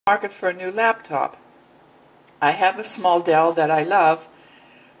Market for a new laptop. I have a small Dell that I love,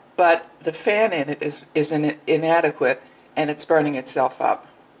 but the fan in it is inadequate and it's burning itself up.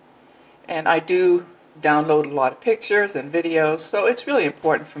 And I do download a lot of pictures and videos, so it's really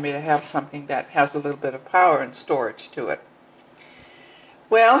important for me to have something that has a little bit of power and storage to it.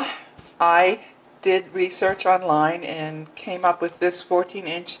 Well, I did research online and came up with this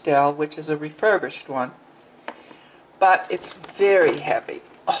 14-inch Dell, which is a refurbished one, but it's very heavy.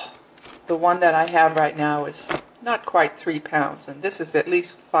 Oh, the one that I have right now is not quite 3 pounds, and this is at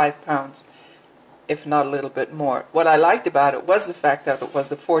least 5 pounds, if not a little bit more. What I liked about it was the fact that it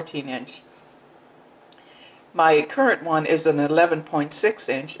was a 14-inch. My current one is an 11.6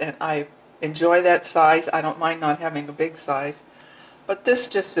 inch, and I enjoy that size. I don't mind not having a big size, but this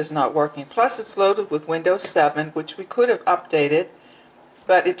just is not working. Plus, it's loaded with Windows 7, which we could have updated,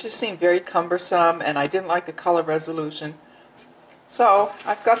 but it just seemed very cumbersome, and I didn't like the color resolution. So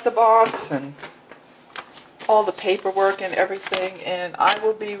I've got the box and all the paperwork and everything, and I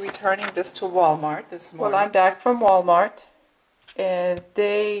will be returning this to Walmart this morning. Well, I'm back from Walmart, and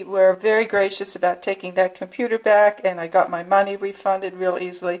they were very gracious about taking that computer back, and I got my money refunded real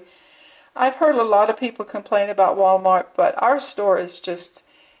easily. I've heard a lot of people complain about Walmart, but our store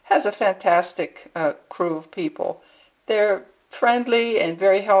has a fantastic crew of people. They're friendly and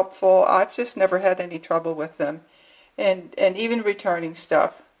very helpful. I've just never had any trouble with them. And even returning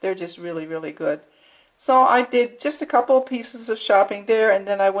stuff. They're just really, really good. So I did just a couple of pieces of shopping there, and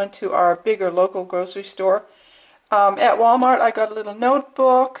then I went to our bigger local grocery store. At Walmart, I got a little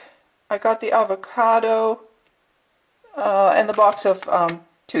notebook. I got the avocado and the box of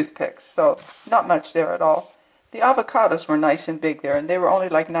toothpicks. So not much there at all. The avocados were nice and big there, and they were only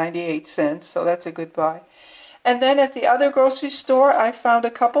like 98 cents, so that's a good buy. And then at the other grocery store, I found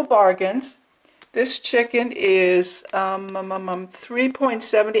a couple bargains. This chicken is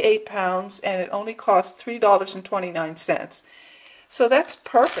 3.78 pounds, and it only costs $3.29. So that's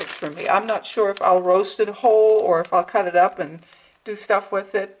perfect for me. I'm not sure if I'll roast it whole or if I'll cut it up and do stuff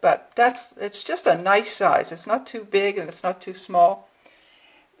with it, but it's just a nice size. It's not too big and it's not too small.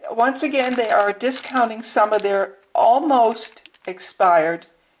 Once again, they are discounting some of their almost expired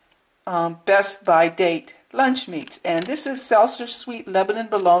best by date lunch meats, and this is Seltzer Sweet Lebanon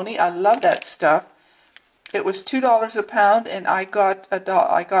Bologna. I love that stuff. It was $2 a pound, and I got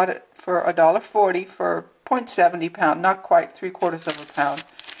it for $1.40 for 0.70 pound, not quite 3/4 of a pound.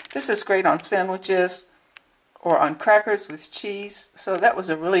 This is great on sandwiches or on crackers with cheese, so that was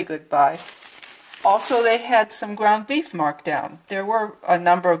a really good buy. Also, they had some ground beef marked down. There were a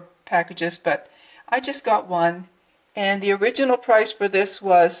number of packages, but I just got one, and the original price for this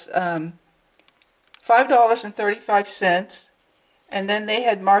was $5.35, and then they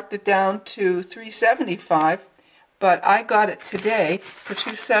had marked it down to $3.75, but I got it today for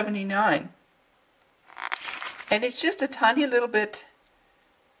 $2.79. And it's just a tiny little bit,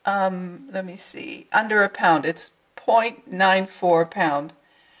 let me see, under a pound. It's 0.94 pound.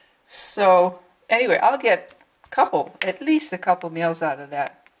 So anyway, I'll get at least a couple meals out of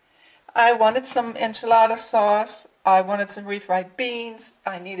that. I wanted some enchilada sauce. I wanted some refried beans.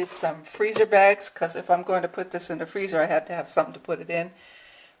 I needed some freezer bags because if I'm going to put this in the freezer, I had to have something to put it in.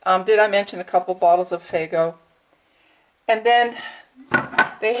 Did I mention a couple bottles of Faygo? And then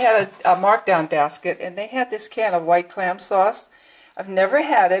they had a markdown basket, and they had this can of white clam sauce. I've never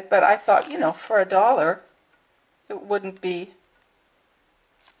had it, but I thought, for $1, it wouldn't be,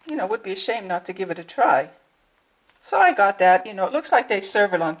 would be a shame not to give it a try. So I got that. It looks like they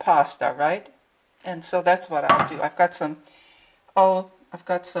serve it on pasta, right? And so that's what I'll do. I've got some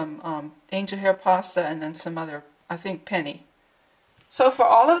angel hair pasta and then some other, I think, penny. So for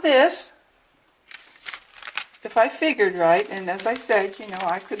all of this, if I figured right, and as I said,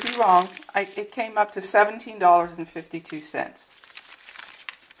 I could be wrong, it came up to $17.52.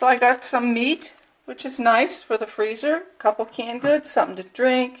 So I got some meat, which is nice for the freezer, a couple canned goods, something to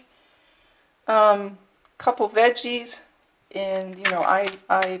drink, couple veggies, and I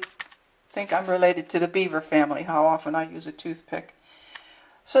think I'm related to the beaver family, how often I use a toothpick.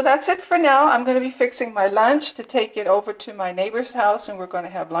 So that's it for now. I'm going to be fixing my lunch to take it over to my neighbor's house, and we're going to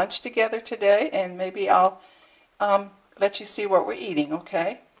have lunch together today, and maybe I'll let you see what we're eating,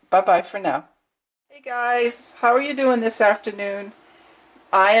 okay? Bye-bye for now. Hey guys, how are you doing this afternoon?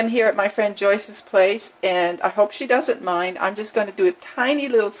 I am here at my friend Joyce's place, and I hope she doesn't mind. I'm just going to do a tiny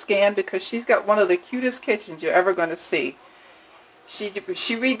little scan because she's got one of the cutest kitchens you're ever going to see. She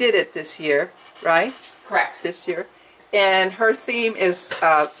redid it this year, right? Correct. This year. And her theme is,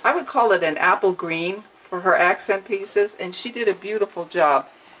 I would call it an apple green for her accent pieces, and she did a beautiful job.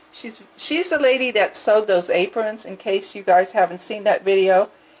 She's the lady that sewed those aprons, in case you guys haven't seen that video.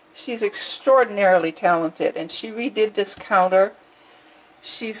 She's extraordinarily talented, and she redid this counter.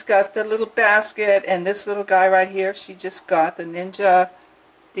 She's got the little basket, and this little guy right here, she just got the Ninja,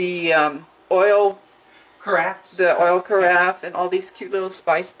 the oil carafe, and all these cute little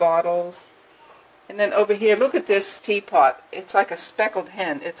spice bottles. And then over here, look at this teapot. It's like a speckled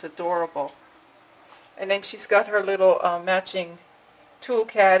hen. It's adorable. And then she's got her little matching tool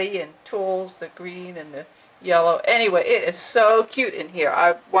caddy and tools, the green and the yellow. Anyway, it is so cute in here.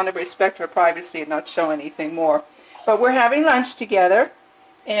 I want to respect her privacy and not show anything more. But we're having lunch together.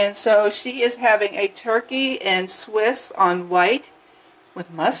 And so she is having a turkey and Swiss on white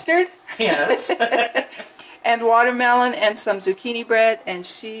with mustard. Yes. And watermelon and some zucchini bread, and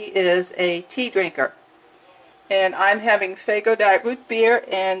she is a tea drinker. And I'm having Fago Diet Root Beer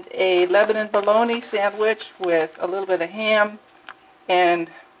and a Lebanon bologna sandwich with a little bit of ham and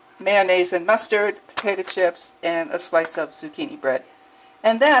mayonnaise and mustard, potato chips, and a slice of zucchini bread.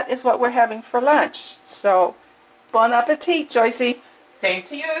 And that is what we're having for lunch. So, bon appetit, Joycey. Same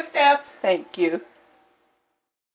to you, Steph. Thank you.